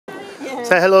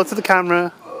Say hello to the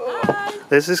camera. Hi.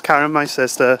 This is Karen, my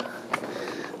sister.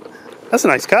 That's a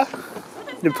nice car.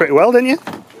 You did pretty well, didn't you?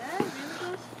 Yeah, really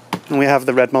good. And we have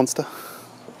the red monster.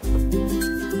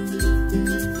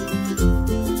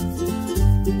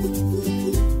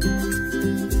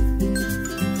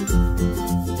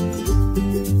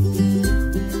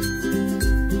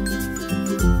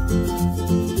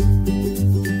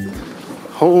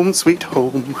 Home sweet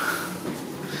home.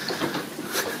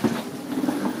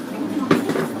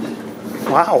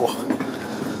 Wow.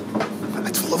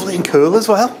 It's lovely and cool as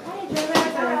well.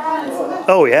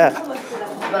 Oh yeah.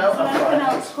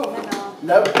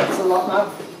 No, that's a lot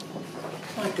now.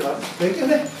 My God, it's big,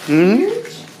 isn't it? Mm-hmm.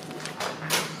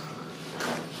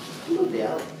 Bloody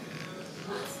hell.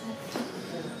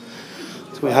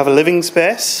 So we have a living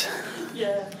space.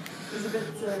 Yeah, there's a bit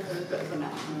of a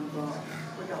mess, but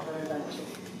we got there eventually.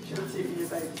 She'll see you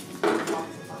about.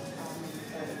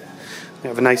 We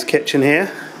have a nice kitchen here.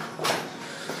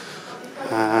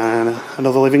 And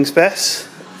another living space.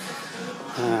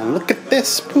 And look at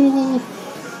this pool.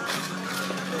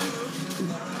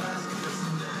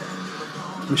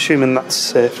 I'm assuming that's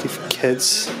safety for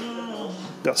kids.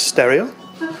 Got stereo.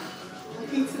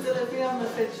 Pizza delivery on the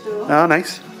fridge door. Oh,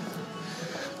 nice.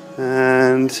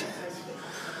 And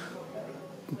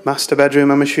master bedroom,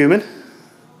 I'm assuming.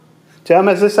 Jem,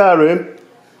 is this our room?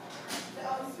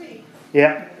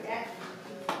 Yeah.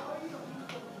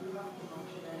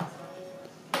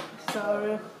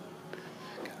 Sorry.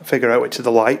 Figure out which are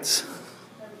the lights.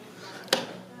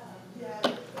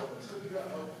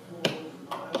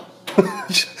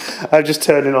 I'm just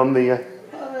turning on the.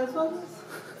 What are those ones?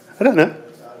 I don't know.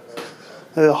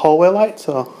 Are they hallway lights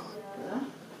or? Yeah.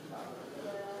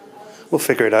 We'll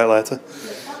figure it out later.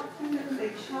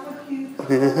 Big shower cube.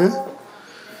 Uh-huh.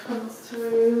 Comes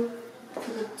through. So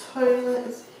the toilet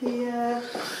is here.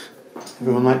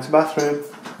 Everyone likes a bathroom.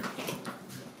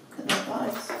 Look at the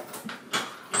lights.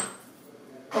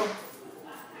 Oh.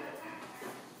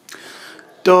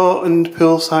 Door and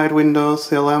poolside windows.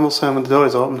 The alarm will sound when the door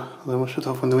is open. The alarm will shut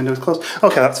off when the window is closed.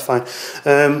 Okay, that's fine.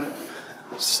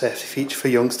 Safety feature for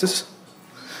youngsters.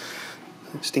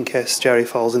 Just in case Jerry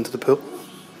falls into the pool.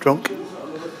 Drunk.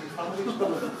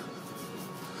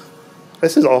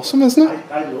 This is awesome, isn't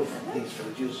it? I love these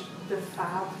fridges. The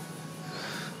fab.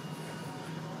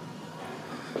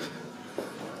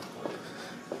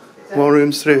 More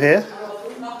rooms through here.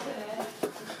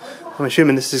 I'm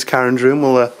assuming this is Karen's room.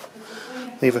 We'll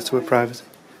leave her to her privacy.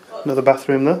 Another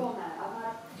bathroom there.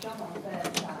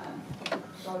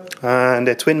 And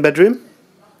a twin bedroom.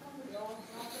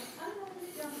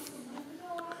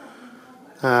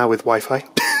 With Wi-Fi.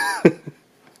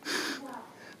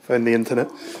 Found the internet.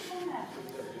 Who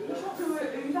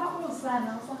that was then?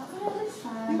 I was like, oh, this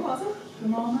time. Who was it? The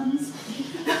Mormons.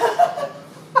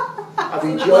 Have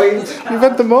you joined? You've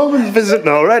had the Mormons visiting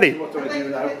already. What do I do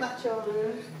now? That's your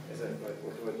room.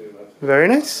 What do I do now? Very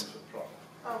nice.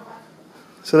 Oh,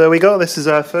 So there we go. This is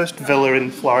our first villa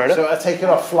in Florida. So I take it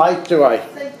off flight, do I?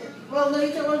 well, no,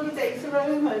 you don't want your data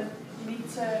room. You need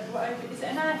to. What, is it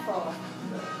an iPhone?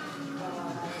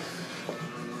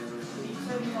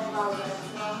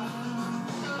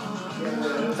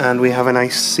 And we have a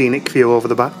nice scenic view over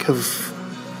the back of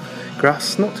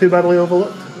grass. Not too badly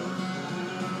overlooked.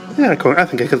 Yeah, I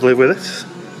think I could live with this.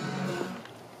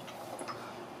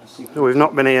 So we've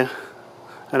not been here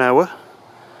an hour.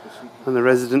 And the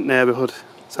resident neighbourhood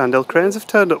Sandhill cranes have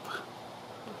turned up.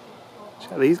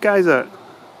 Check these guys out.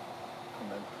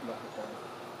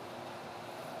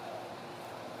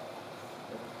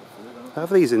 Have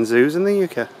these in zoos in the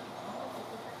UK?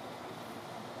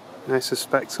 I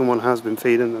suspect someone has been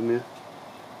feeding them, yeah.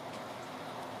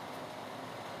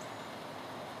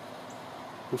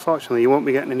 Unfortunately, you won't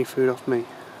be getting any food off me.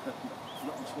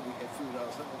 Not until we get food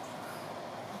ourselves.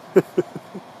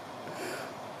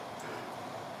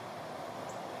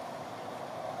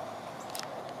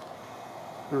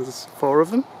 There's 4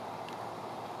 of them.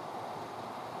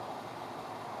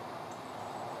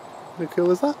 How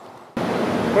cool is that?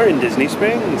 We're in Disney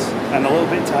Springs and a little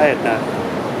bit tired now.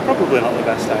 Probably not the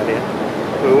best idea.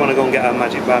 We want to go and get our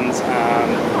magic bands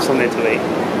and something to eat.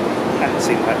 And it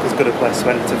seemed like as good a place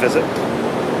to visit.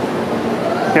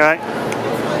 You alright?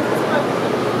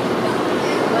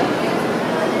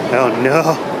 Oh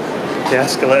no! The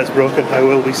escalator's broken. How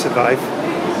will we survive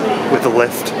with the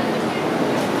lift?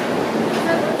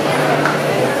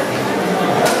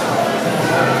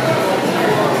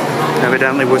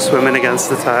 Evidently we're swimming against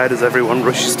the tide as everyone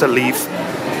rushes to leave.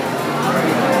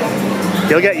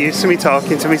 You'll get used to me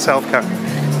talking to myself, Karen.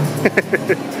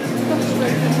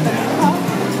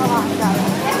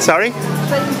 Sorry?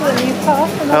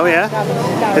 Oh yeah?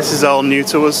 This is all new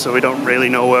to us, so we don't really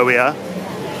know where we are.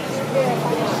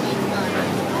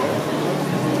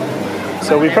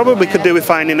 So we probably could do with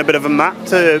finding a bit of a map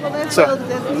to...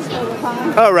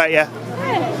 Oh right, yeah.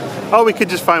 Or we could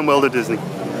just find World of Disney.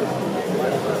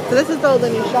 So this is all the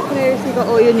new shopping areas, so you've got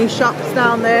all your new shops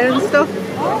down there and stuff.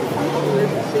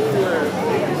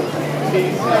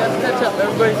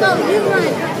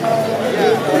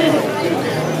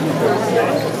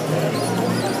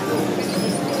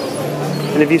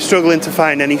 And if you're struggling to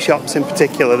find any shops in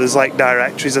particular, there's like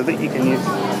directories that you can use.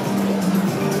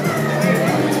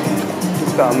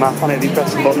 It's got a map on it, if you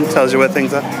press the button, it tells you where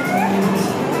things are.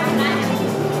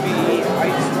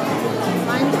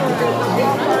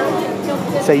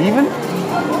 Say even?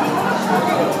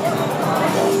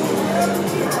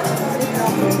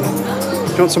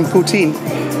 Do you want some poutine?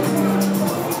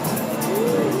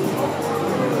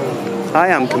 I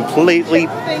am completely...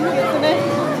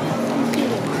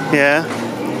 Yeah.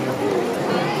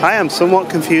 I am somewhat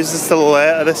confused as to the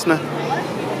layout of this now.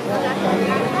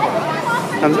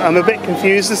 I'm a bit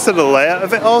confused as to the layout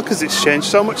of it all because it's changed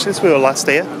so much since we were last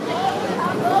here.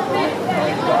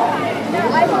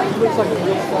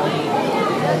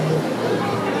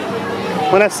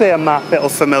 When I say a map, I'll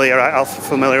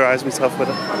familiarise myself with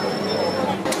it.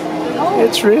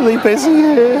 It's really busy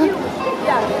here.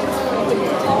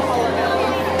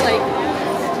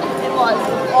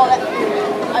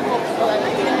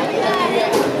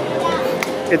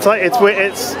 It's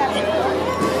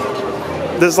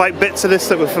there's like bits of this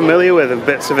that we're familiar with and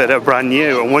bits of it are brand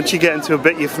new, and once you get into a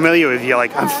bit you're familiar with, you're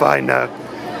like, I'm fine now.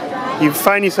 You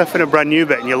find yourself in a brand new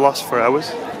bit and you're lost for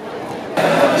hours.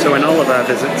 So in all of our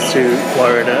visits to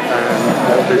Florida and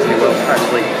Walt Disney World,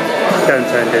 actually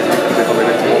downtown Disney, because we've only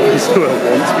been to Walt Disney World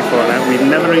once before now, we've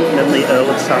never eaten in the Earl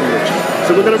of Sandwich.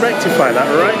 So we're going to rectify that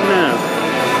right now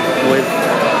with,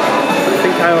 I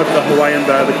think I ordered the Hawaiian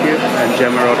barbecue and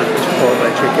Gemma ordered the Chipotle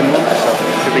chicken one, so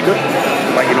it should be good.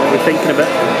 But you know what we're thinking of it?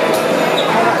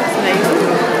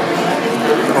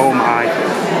 Oh my,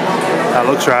 that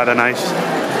looks rather nice.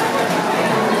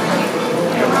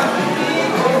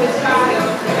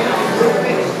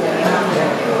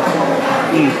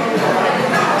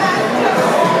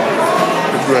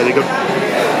 It's really good.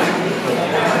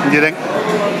 What do you think?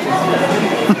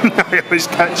 I always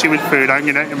catch you with food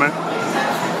hanging out your mouth.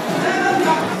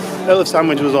 Earl of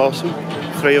Sandwich was awesome.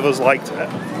 3 of us liked it.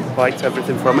 Liked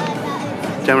everything from it.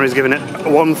 Gemma's giving it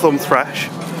 1 thumb fresh.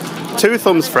 2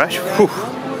 thumbs fresh. Whew.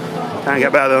 Can't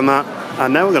get better than that.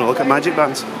 And now we're going to look at magic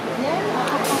bands.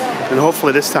 And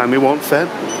hopefully this time we won't fail.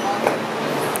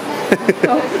 I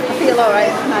feel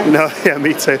alright. Nice. No, yeah,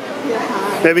 me too.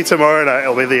 Yeah. Maybe tomorrow night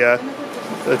will be the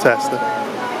tester.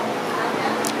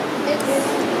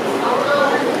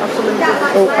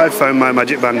 Oh, I found my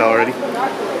magic band already.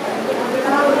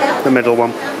 The middle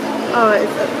one. Oh,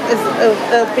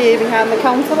 it'll be behind the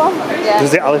counter one? Yeah.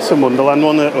 There's the Alice in Wonderland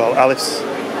one, well, Alice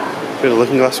through the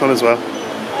Looking Glass one as well.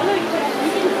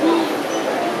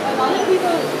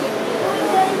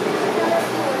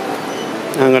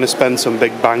 I'm going to spend some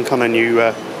big bank on a new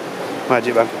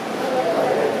magic band.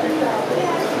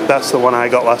 That's the one I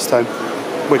got last time,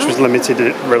 which was limited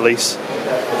release.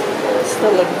 It's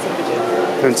still limited, did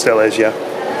you? And still is, yeah.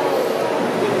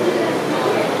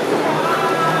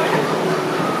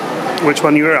 Which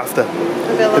one you were after?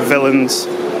 The Villains.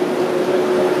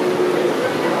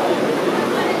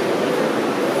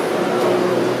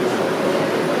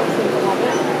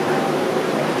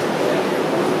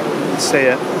 Let's see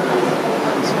it.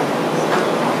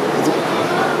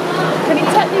 Can you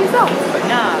take these off?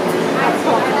 No.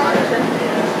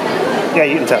 Yeah,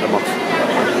 you can take them off.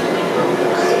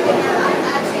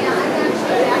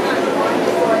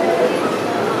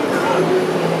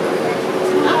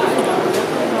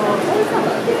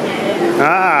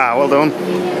 Ah, well done.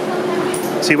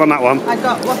 So you won that one? I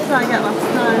got, what did I get last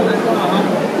time? I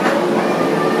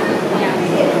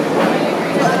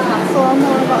got the castle one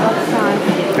more about last time.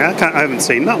 Yeah, I haven't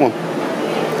seen that one.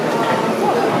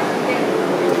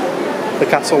 The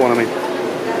castle one, I mean.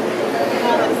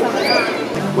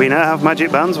 We now have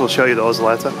magic bands, we'll show you those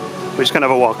later. We're just going to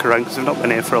have a walk around because we've not been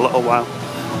here for a little while.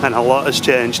 And a lot has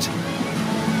changed.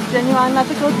 Genuine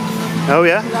medical. Oh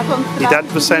yeah? Your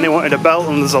dad was saying he wanted a belt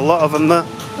and there's a lot of them there.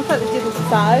 Looks like they did the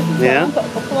size. Yeah. I've got a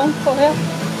couple on for you.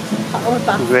 Or a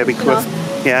bass Maybe fishing on.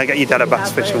 Yeah, I get your dad a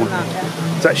bass fishing one.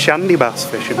 Is that shandy bass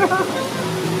fishing?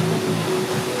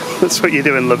 That's what you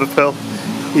do in Liverpool.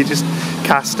 You just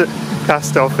cast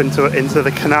off into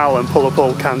the canal and pull up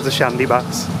all cans of shandy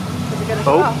bass.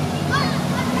 Oh.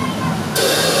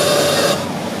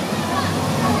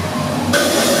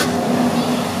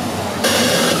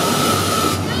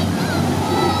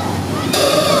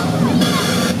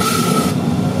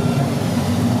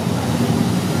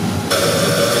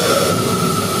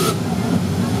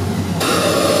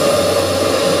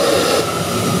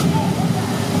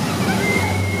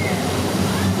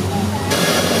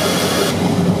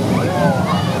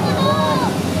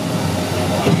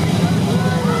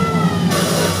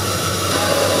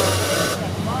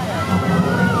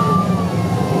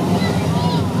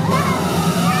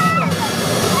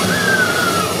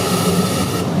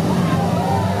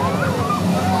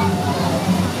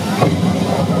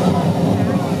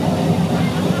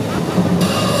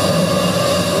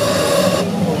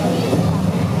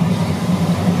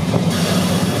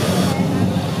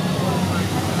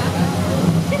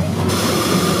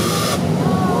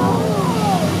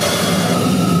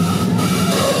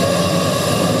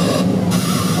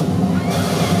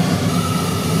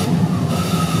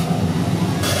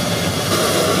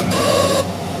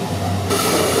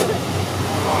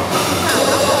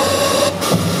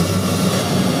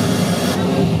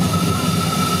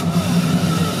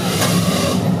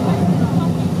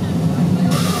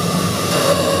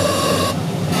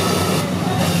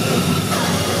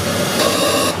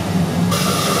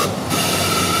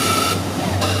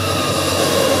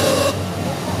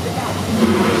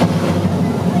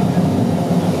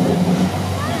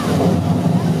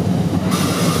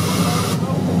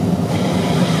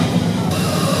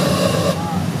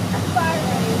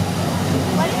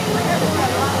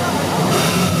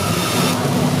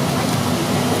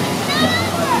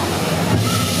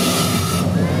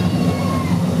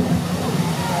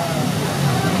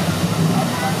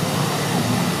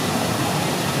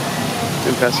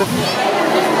 impressive.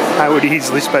 I would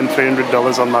easily spend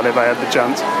 $300 on that if I had the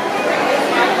chance.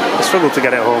 I struggled to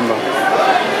get it home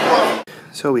though.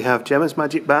 So we have Gemma's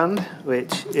Magic Band,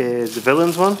 which is the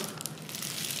villain's one.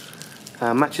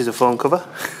 Matches a phone cover.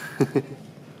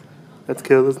 That's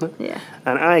cool, isn't it? Yeah.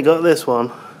 And I got this one,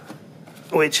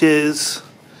 which is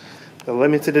the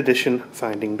limited edition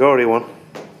Finding Dory one.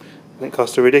 And it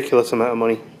cost a ridiculous amount of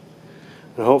money.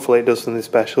 And hopefully it does something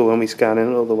special when we scan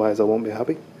it, otherwise I won't be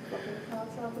happy.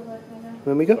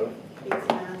 There we go.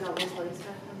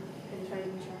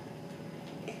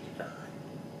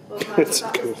 It's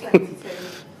cool.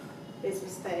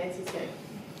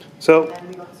 So,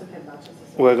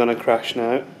 we're going to crash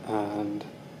now, and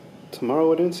tomorrow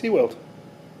we're doing SeaWorld.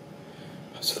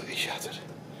 Absolutely shattered.